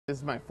This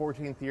is my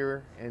 14th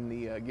year in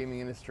the gaming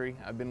industry.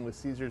 I've been with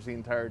Caesars the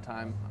entire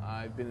time.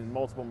 I've been in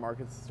multiple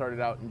markets. Started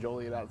out in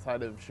Joliet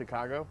outside of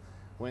Chicago,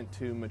 went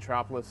to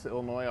Metropolis,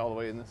 Illinois, all the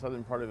way in the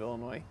southern part of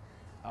Illinois.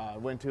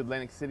 Went to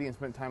Atlantic City and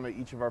spent time at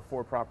each of our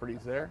 4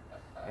 properties there,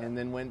 and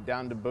then went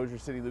down to Bossier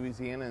City,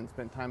 Louisiana, and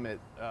spent time at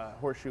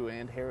Horseshoe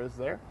and Harrah's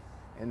there,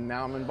 and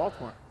now I'm in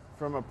Baltimore.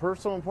 From a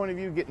personal point of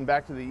view, getting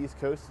back to the East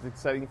Coast, it's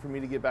exciting for me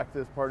to get back to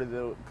this part of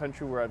the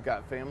country where I've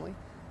got family.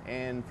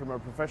 And from a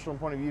professional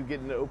point of view,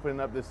 getting to open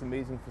up this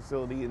amazing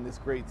facility in this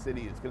great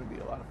city is going to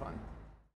be a lot of fun.